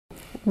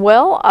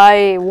Well,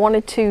 I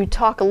wanted to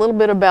talk a little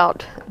bit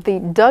about the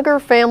Duggar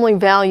Family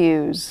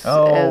Values.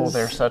 Oh,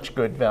 they're such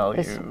good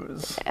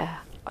values.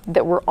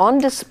 That were on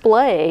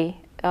display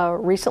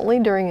recently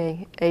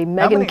during a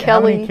Megyn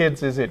Kelly. How many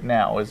kids is it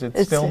now? Is it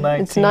still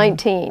 19? It's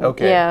 19.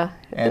 Okay. Yeah.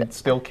 And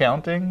still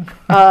counting?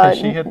 Has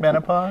she hit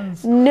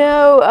menopause?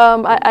 No,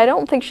 I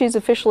don't think she's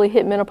officially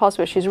hit menopause,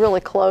 but she's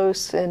really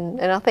close. And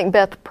I think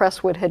Beth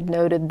Presswood had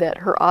noted that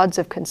her odds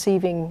of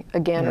conceiving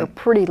again are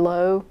pretty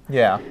low.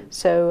 Yeah.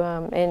 So,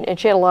 and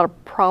she had a lot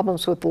of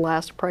problems with the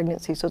last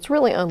pregnancy, so it's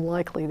really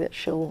unlikely that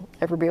she'll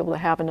ever be able to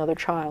have another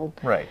child.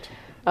 Right.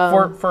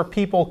 For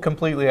people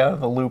completely out of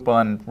the loop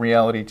on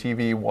reality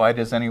TV, why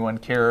does anyone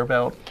care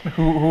about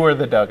who are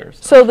the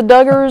Duggars? So the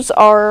Duggars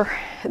are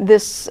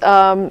this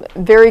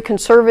very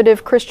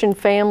conservative Christian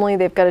family.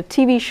 They've got a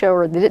TV show,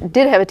 or they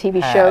did have a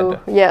TV show,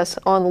 yes,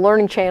 on the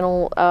Learning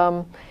Channel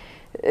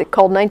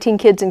called 19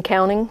 Kids and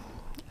Counting.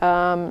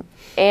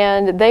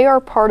 And they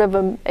are part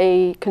of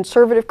a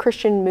conservative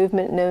Christian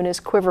movement known as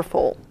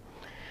Quiverfull.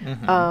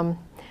 Mm-hmm.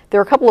 There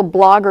are a couple of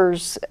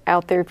bloggers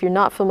out there. If you're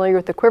not familiar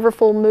with the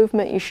Quiverfull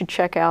movement, you should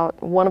check out.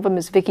 One of them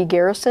is Vicki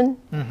Garrison,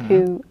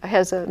 who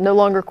has a No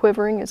Longer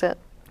Quivering. Is that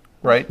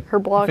right? Her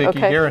blog? Vicki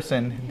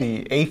Garrison,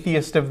 the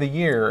Atheist of the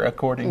Year,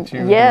 according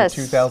to the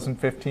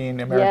 2015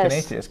 American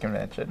Atheist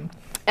Convention.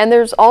 And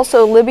there's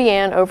also Libby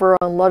Ann over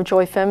on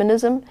Lovejoy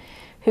Feminism,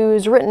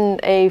 who's written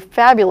a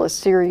fabulous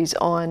series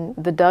on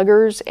the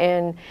Duggars,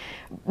 and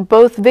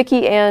both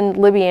Vicki and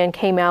Libby Ann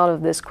came out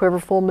of this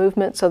Quiverfull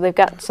movement, so they've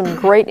got some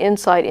great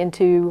insight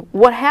into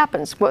what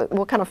happens,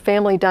 what kind of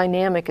family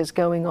dynamic is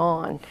going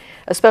on,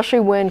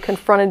 especially when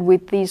confronted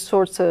with these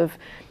sorts of,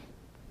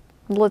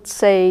 let's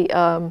say,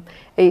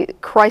 a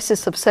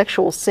crisis of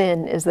sexual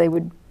sin, as they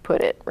would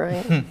put it,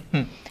 right?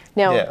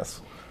 Now,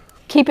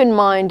 keep in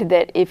mind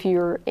that if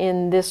you're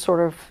in this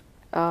sort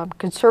of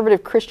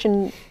conservative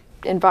Christian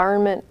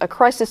environment, a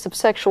crisis of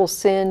sexual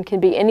sin can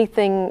be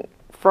anything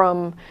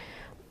from,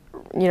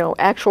 you know,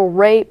 actual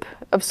rape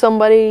of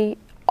somebody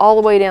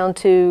all the way down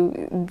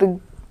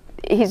to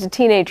he's a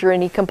teenager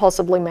and he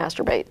compulsively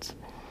masturbates.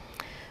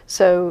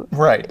 So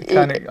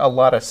kind of a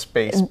lot of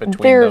space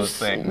between those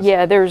things.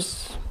 Yeah,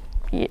 there's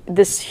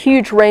this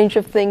huge range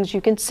of things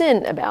you can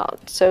sin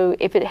about. So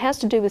if it has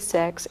to do with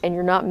sex and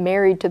you're not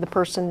married to the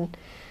person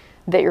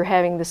that you're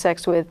having the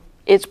sex with,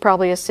 it's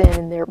probably a sin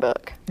in their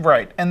book.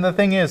 Right, and the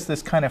thing is,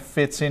 this kind of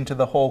fits into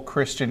the whole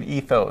Christian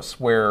ethos,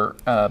 where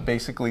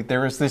basically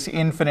there is this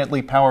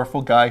infinitely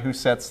powerful guy who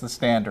sets the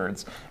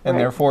standards, and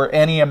therefore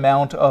any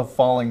amount of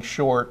falling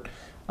short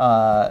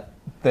that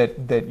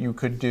you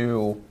could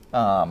do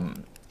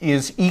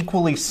is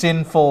equally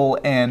sinful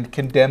and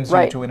condemns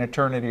you to an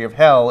eternity of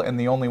hell, and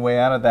the only way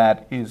out of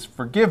that is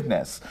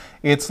forgiveness.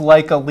 It's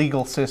like a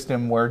legal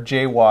system where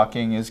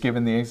jaywalking is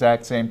given the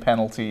exact same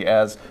penalty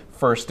as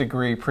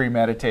first-degree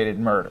premeditated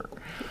murder.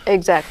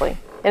 Exactly.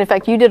 And in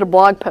fact, you did a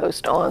blog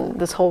post on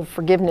this whole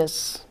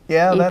forgiveness.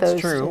 Yeah, that's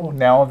true.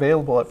 Now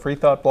available at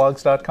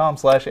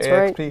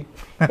freethoughtblogs.com/AXP. Right.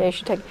 Yeah, you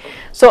should take it.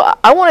 So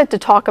I wanted to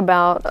talk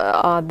about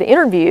the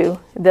interview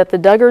that the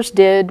Duggars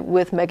did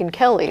with Megyn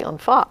Kelly on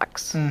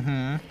Fox.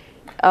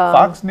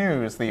 Fox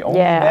News, the only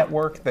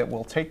network that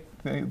will take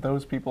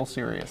those people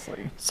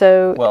seriously.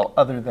 So, well,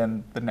 other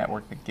than the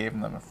network that gave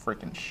them a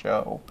freaking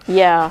show.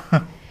 Yeah.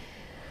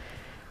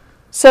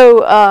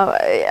 So,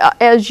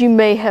 as you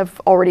may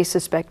have already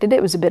suspected, it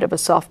was a bit of a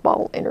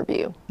softball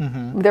interview.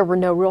 There were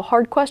no real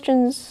hard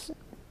questions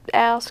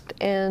asked,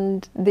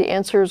 and the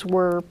answers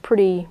were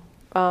pretty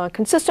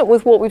consistent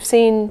with what we've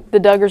seen the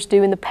Duggars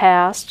do in the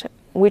past,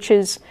 which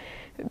is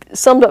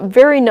summed up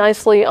very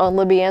nicely on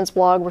Libby Ann's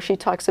blog, where she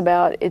talks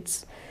about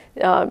it's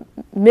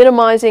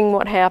minimizing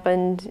what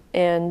happened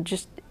and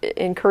just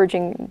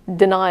encouraging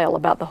denial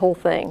about the whole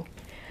thing.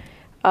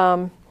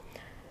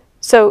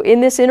 So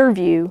in this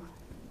interview,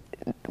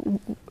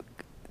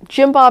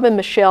 Jim Bob and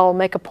Michelle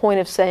make a point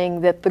of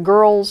saying that the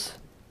girls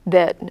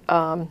that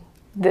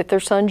that their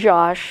son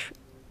Josh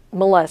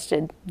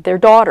molested, their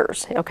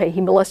daughters, okay,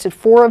 he molested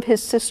 4 of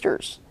his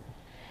sisters.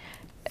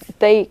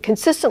 They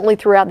consistently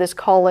throughout this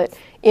call it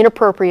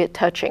inappropriate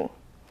touching,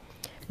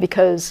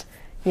 because,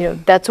 you know,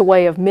 that's a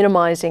way of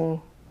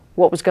minimizing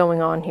what was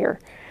going on here.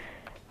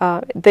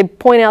 They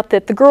point out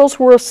that the girls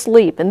were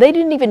asleep and they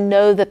didn't even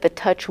know that the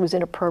touch was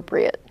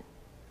inappropriate.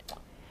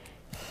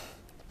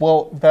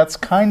 Well, that's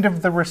kind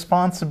of the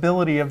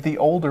responsibility of the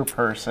older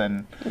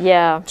person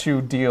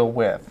to deal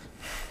with.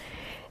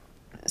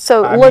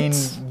 So I mean,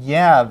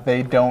 yeah,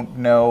 they don't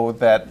know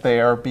that they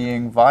are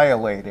being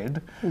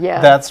violated. Yeah.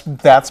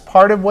 That's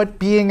part of what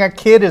being a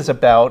kid is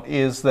about,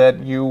 is that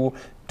you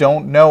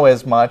don't know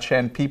as much,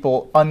 and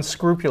people,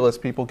 unscrupulous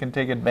people, can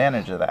take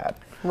advantage of that.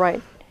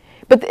 Right.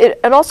 But it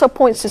also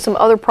points to some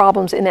other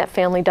problems in that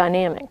family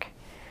dynamic,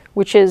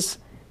 which is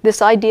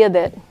this idea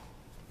that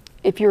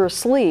if you're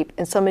asleep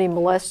and somebody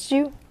molests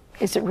you,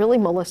 is it really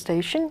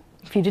molestation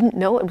if you didn't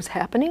know it was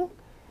happening?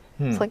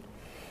 It's like,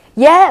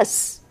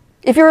 yes,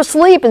 if you're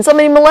asleep and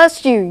somebody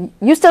molests you,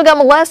 you still got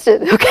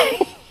molested,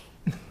 okay?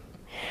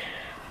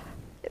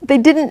 They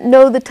didn't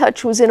know the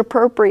touch was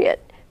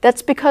inappropriate.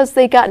 That's because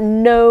they got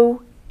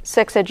no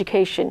sex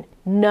education,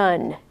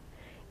 none.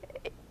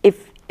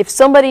 If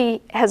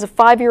somebody has a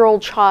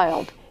 5-year-old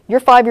child,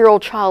 your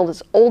 5-year-old child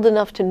is old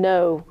enough to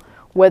know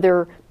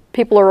whether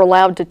people are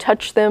allowed to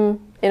touch them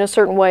in a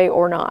certain way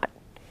or not,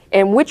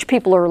 and which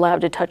people are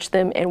allowed to touch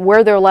them and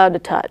where they're allowed to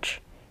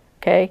touch,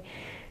 okay?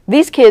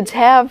 These kids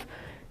have,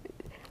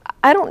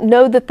 I don't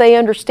know that they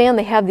understand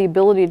they have the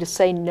ability to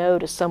say no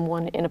to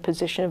someone in a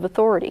position of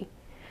authority.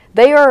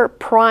 They are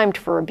primed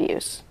for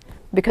abuse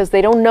because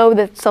they don't know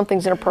that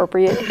something's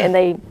inappropriate and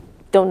they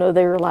don't know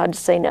they're allowed to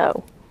say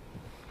no.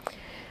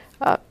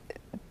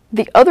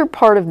 The other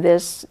part of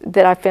this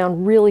that I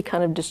found really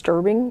kind of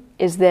disturbing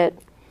is that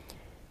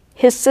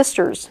his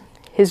sisters,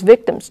 his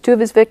victims, 2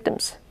 of his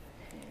victims,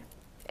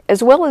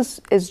 as well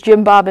as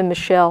Jim Bob and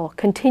Michelle,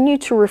 continue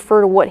to refer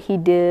to what he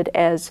did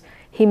as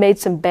he made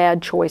some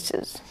bad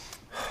choices.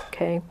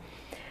 Okay?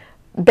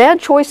 Bad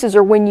choices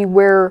are when you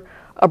wear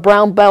a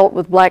brown belt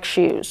with black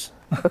shoes.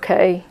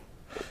 Okay?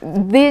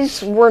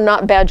 These were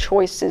not bad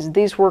choices.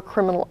 These were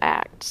criminal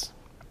acts.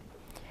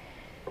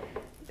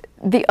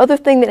 The other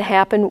thing that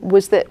happened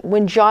was that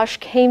when Josh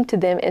came to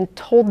them and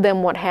told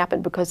them what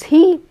happened, because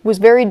he was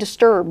very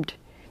disturbed,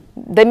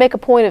 they make a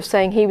point of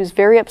saying he was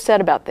very upset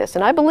about this,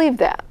 and I believe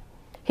that.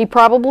 He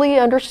probably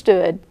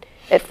understood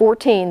at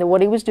 14 that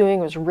what he was doing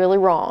was really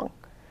wrong.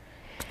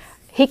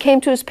 He came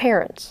to his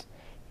parents.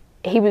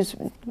 He was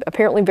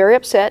apparently very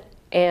upset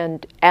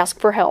and asked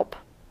for help.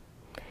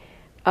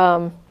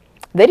 They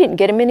didn't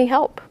get him any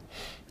help.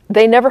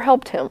 They never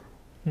helped him.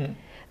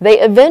 They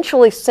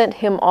eventually sent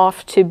him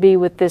off to be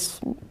with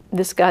this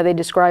guy they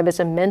describe as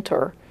a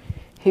mentor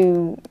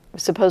who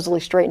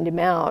supposedly straightened him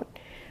out.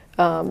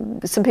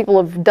 Some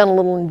people have done a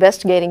little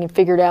investigating and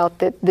figured out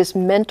that this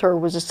mentor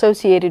was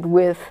associated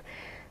with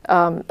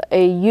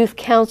a youth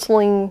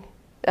counseling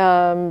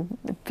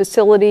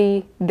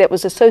facility that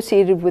was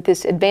associated with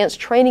this advanced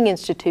training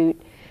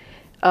institute,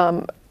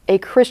 a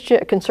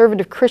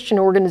conservative Christian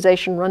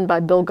organization run by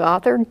Bill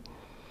Gothard.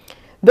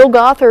 Bill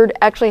Gothard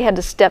actually had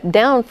to step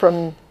down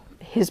from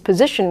his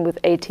position with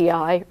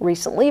ATI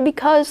recently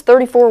because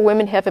 34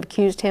 women have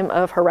accused him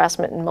of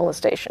harassment and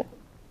molestation.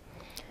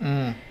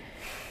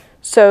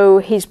 So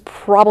he's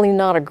probably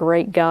not a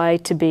great guy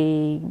to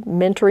be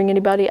mentoring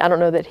anybody. I don't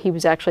know that he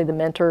was actually the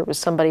mentor. It was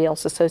somebody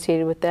else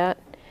associated with that.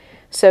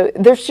 So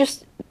there's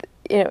just,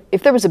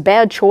 if there was a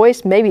bad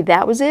choice, maybe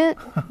that was it,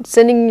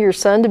 sending your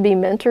son to be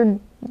mentored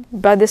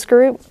by this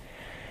group.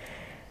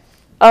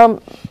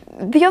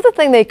 The other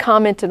thing they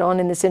commented on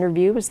in this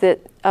interview was that,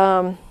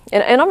 and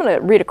I'm going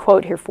to read a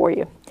quote here for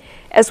you.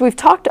 As we've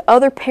talked to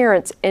other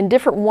parents and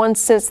different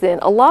ones since then,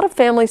 a lot of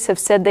families have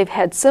said they've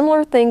had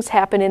similar things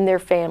happen in their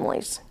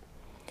families.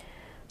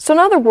 So in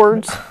other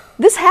words,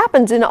 this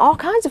happens in all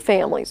kinds of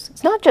families.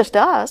 It's not just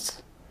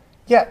us.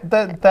 Yeah,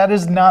 that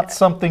is not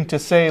something to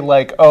say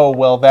like, oh,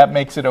 well, that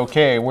makes it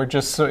okay. We're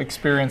just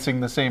experiencing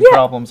the same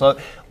problems.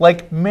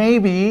 Like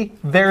maybe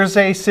there's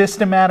a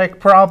systematic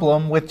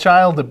problem with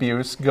child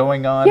abuse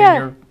going on in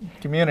your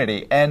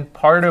community. And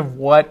part of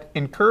what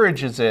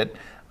encourages it,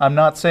 I'm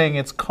not saying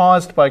it's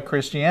caused by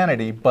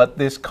Christianity, but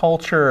this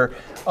culture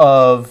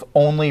of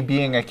only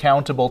being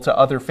accountable to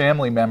other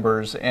family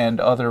members and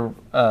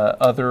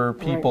other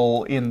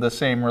people in the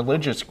same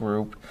religious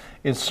group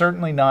is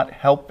certainly not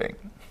helping.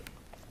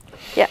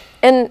 Yeah,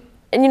 and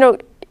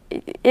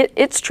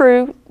it's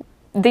true.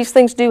 These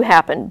things do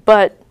happen,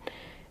 but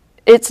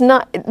it's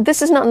not.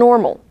 This is not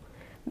normal.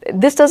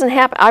 This doesn't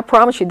happen. I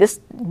promise you, this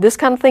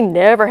kind of thing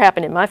never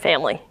happened in my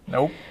family.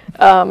 Nope.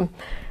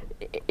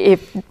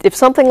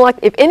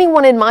 If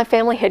anyone in my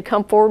family had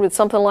come forward with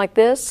something like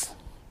this,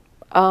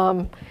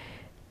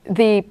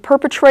 the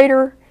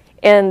perpetrator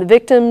and the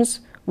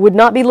victims would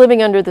not be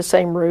living under the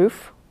same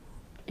roof.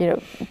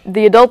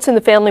 The adults in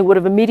the family would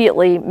have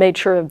immediately made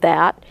sure of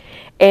that,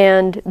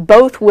 and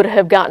both would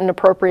have gotten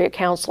appropriate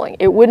counseling.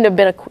 It wouldn't have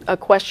been a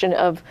question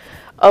of,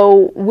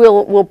 oh,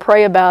 we'll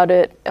pray about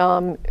it,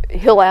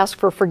 he'll ask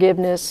for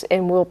forgiveness,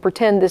 and we'll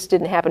pretend this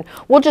didn't happen.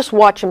 We'll just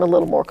watch him a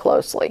little more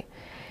closely.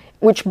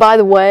 Which, by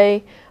the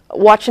way,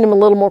 watching him a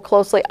little more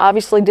closely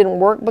obviously didn't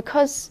work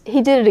because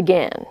he did it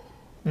again.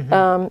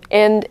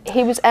 And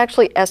he was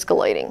actually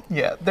escalating.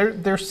 Yeah,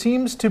 there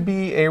seems to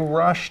be a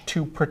rush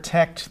to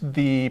protect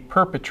the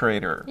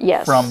perpetrator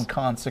from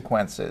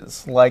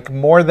consequences. Like,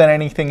 more than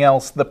anything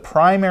else, the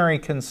primary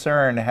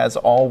concern has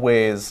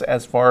always,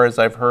 as far as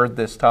I've heard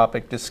this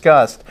topic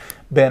discussed,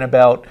 been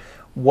about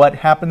what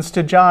happens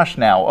to Josh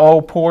now. Oh,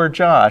 poor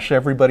Josh.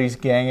 Everybody's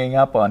ganging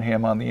up on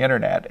him on the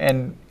internet.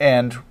 And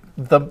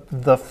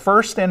the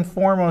first and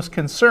foremost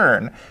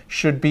concern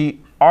should be,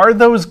 are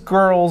those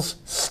girls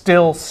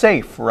still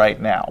safe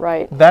right now?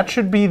 Right. That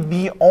should be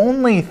the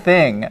only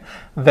thing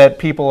that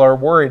people are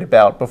worried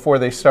about before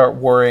they start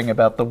worrying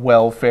about the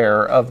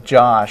welfare of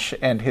Josh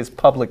and his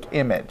public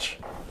image.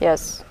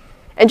 Yes.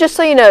 And just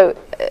so you know,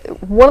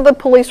 one of the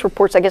police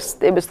reports, I guess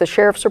it was the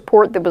sheriff's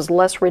report that was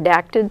less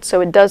redacted,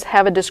 so it does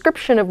have a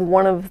description of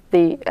one of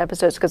the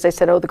episodes because they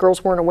said, oh, the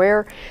girls weren't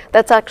aware.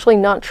 That's actually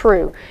not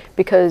true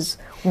because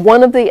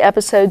one of the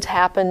episodes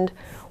happened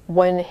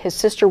when his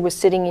sister was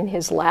sitting in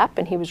his lap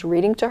and he was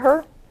reading to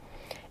her,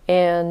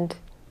 and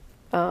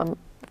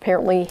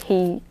apparently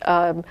he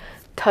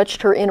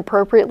touched her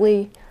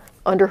inappropriately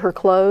under her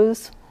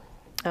clothes,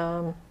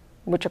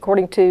 which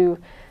according to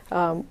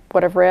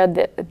what I've read,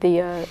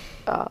 the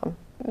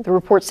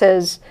report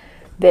says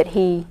that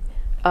he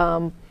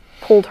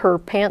pulled her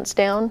pants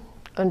down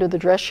under the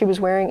dress she was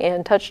wearing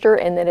and touched her,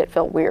 and then it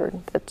felt weird.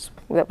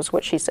 That was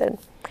what she said.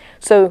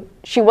 So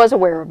she was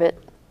aware of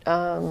it.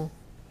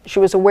 She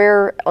was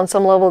aware on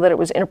some level that it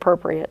was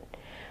inappropriate.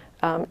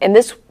 And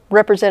this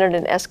represented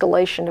an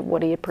escalation of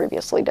what he had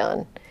previously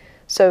done.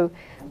 So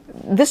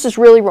this is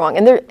really wrong.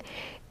 And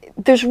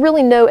there's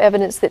really no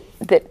evidence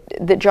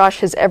that Josh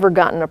has ever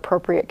gotten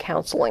appropriate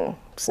counseling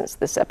since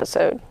this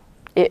episode.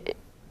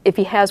 If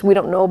he has, we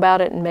don't know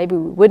about it, and maybe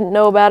we wouldn't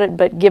know about it,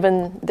 but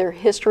given their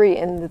history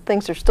and the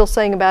things they're still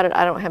saying about it,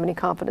 I don't have any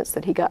confidence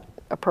that he got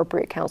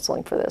appropriate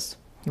counseling for this.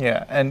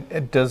 Yeah,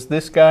 and does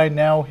this guy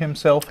now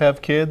himself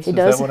have kids? He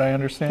does. Is that what I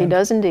understand? He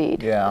does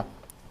indeed. Yeah.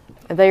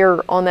 They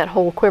are on that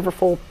whole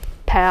Quiverfull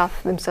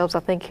path themselves. I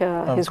think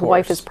his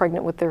wife is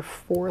pregnant with their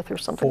fourth or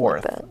something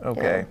like that.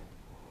 Okay.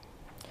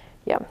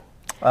 Yeah.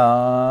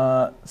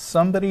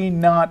 Somebody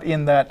not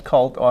in that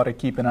cult ought to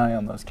keep an eye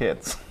on those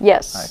kids.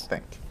 Yes. I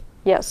think.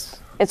 Yes.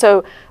 And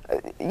so,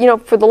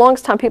 for the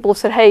longest time, people have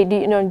said, "Hey, do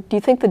you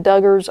think the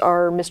Duggars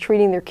are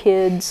mistreating their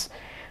kids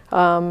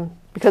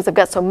because they've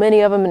got so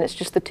many of them, and it's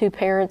just the two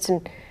parents?"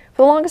 And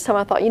for the longest time,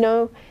 I thought,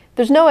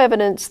 there's no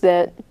evidence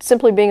that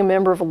simply being a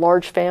member of a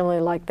large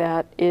family like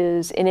that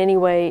is in any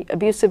way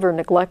abusive or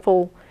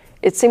neglectful.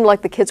 It seemed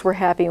like the kids were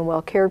happy and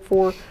well cared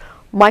for.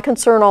 My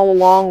concern all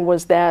along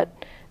was that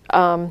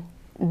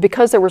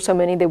because there were so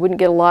many, they wouldn't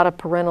get a lot of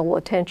parental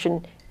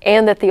attention,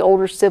 and that the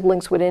older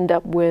siblings would end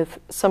up with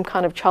some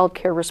kind of child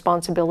care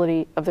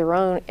responsibility of their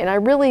own. And I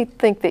really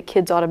think that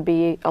kids ought to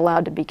be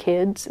allowed to be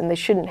kids, and they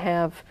shouldn't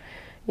have,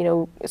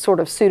 sort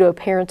of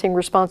pseudo-parenting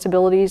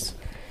responsibilities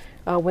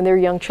when they're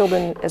young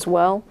children as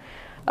well.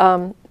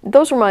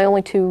 Those were my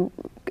only two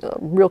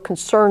real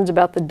concerns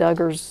about the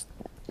Duggars'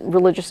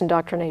 religious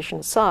indoctrination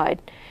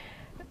aside.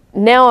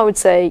 Now I would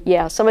say,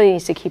 yeah, somebody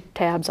needs to keep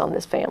tabs on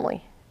this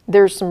family.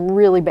 There's some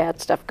really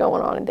bad stuff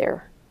going on in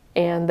there,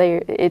 and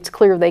it's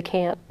clear they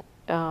can't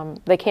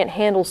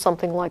handle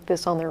something like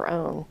this on their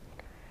own.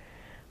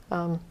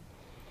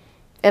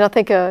 And I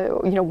think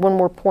one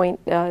more point,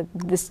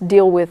 this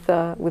deal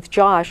with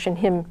Josh and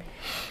him.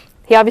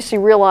 He obviously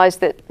realized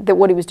that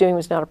what he was doing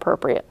was not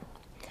appropriate,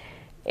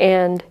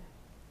 and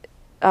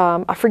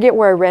I forget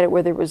where I read it,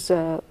 whether it was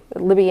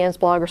Libby Ann's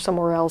blog or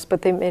somewhere else,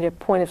 but they made a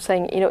point of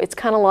saying, it's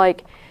kind of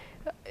like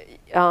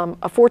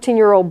a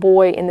 14-year-old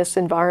boy in this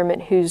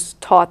environment who's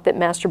taught that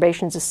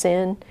masturbation's a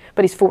sin,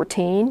 but he's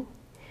 14,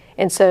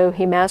 and so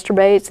he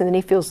masturbates, and then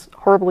he feels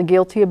horribly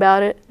guilty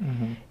about it,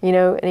 and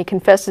he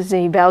confesses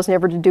and he vows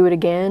never to do it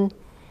again,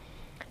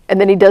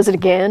 and then he does it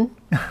again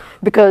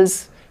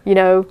because,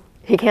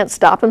 he can't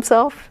stop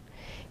himself.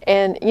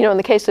 And, in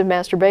the case of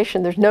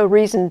masturbation, there's no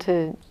reason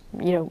to,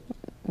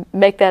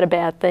 make that a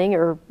bad thing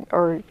or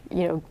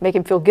make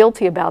him feel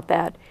guilty about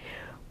that.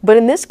 But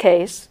in this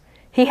case,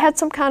 he had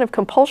some kind of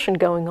compulsion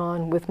going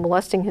on with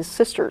molesting his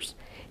sisters.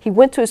 He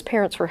went to his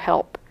parents for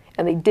help,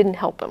 and they didn't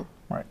help him.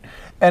 Right.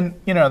 And,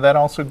 that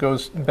also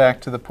goes back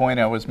to the point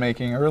I was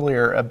making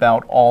earlier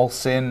about all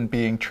sin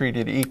being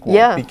treated equal.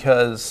 Yeah.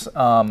 Because,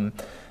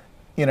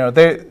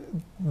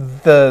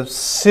 the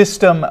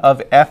system of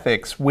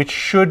ethics, which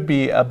should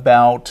be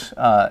about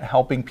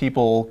helping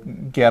people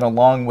get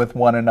along with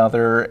one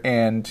another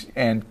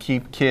and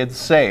keep kids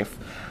safe,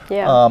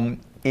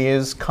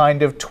 is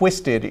kind of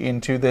twisted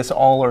into this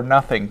all or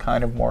nothing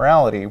kind of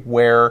morality,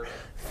 where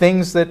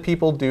things that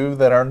people do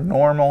that are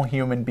normal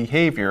human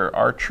behavior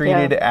are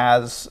treated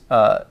as,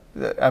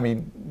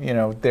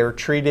 they're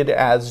treated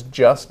as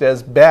just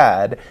as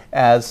bad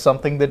as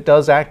something that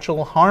does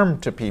actual harm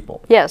to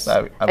people. Yes.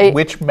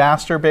 Which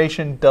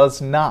masturbation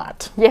does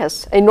not.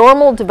 Yes. A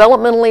normal,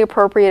 developmentally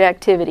appropriate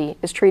activity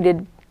is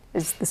treated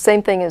as the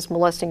same thing as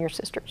molesting your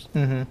sisters.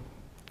 Mm-hmm.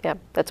 Yeah,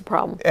 that's a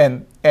problem.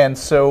 And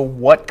so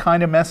what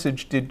kind of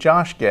message did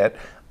Josh get?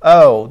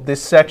 Oh,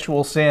 this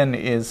sexual sin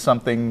is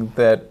something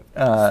that,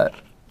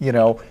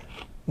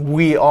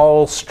 we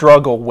all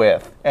struggle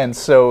with. And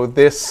so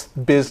this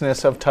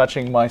business of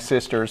touching my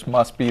sisters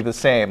must be the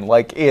same.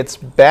 Like, it's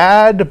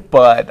bad,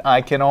 but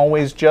I can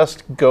always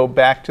just go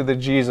back to the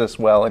Jesus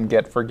well and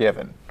get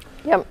forgiven.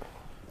 Yep.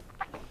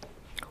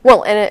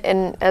 Well,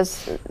 and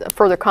as a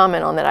further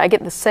comment on that, I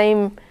get the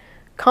same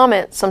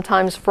comment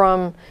sometimes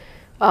from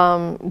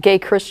gay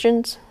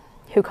Christians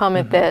who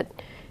comment that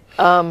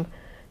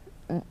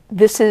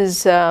this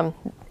is,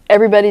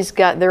 everybody's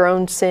got their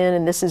own sin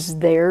and this is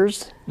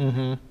theirs,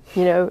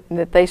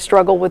 that they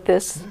struggle with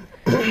this,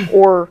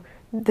 or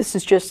this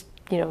is just,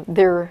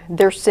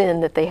 their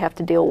sin that they have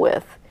to deal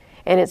with,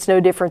 and it's no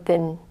different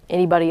than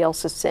anybody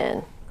else's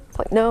sin. It's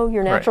like, no,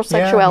 your natural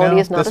sexuality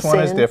is not a sin. This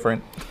one is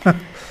different.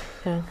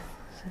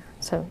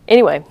 So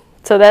anyway,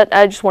 so that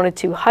I just wanted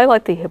to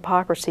highlight the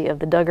hypocrisy of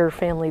the Duggar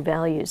family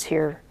values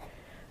here.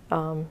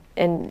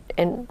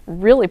 and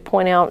really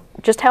point out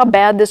just how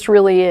bad this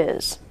really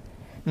is,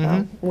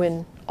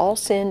 when all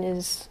sin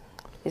is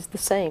the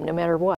same, no matter what.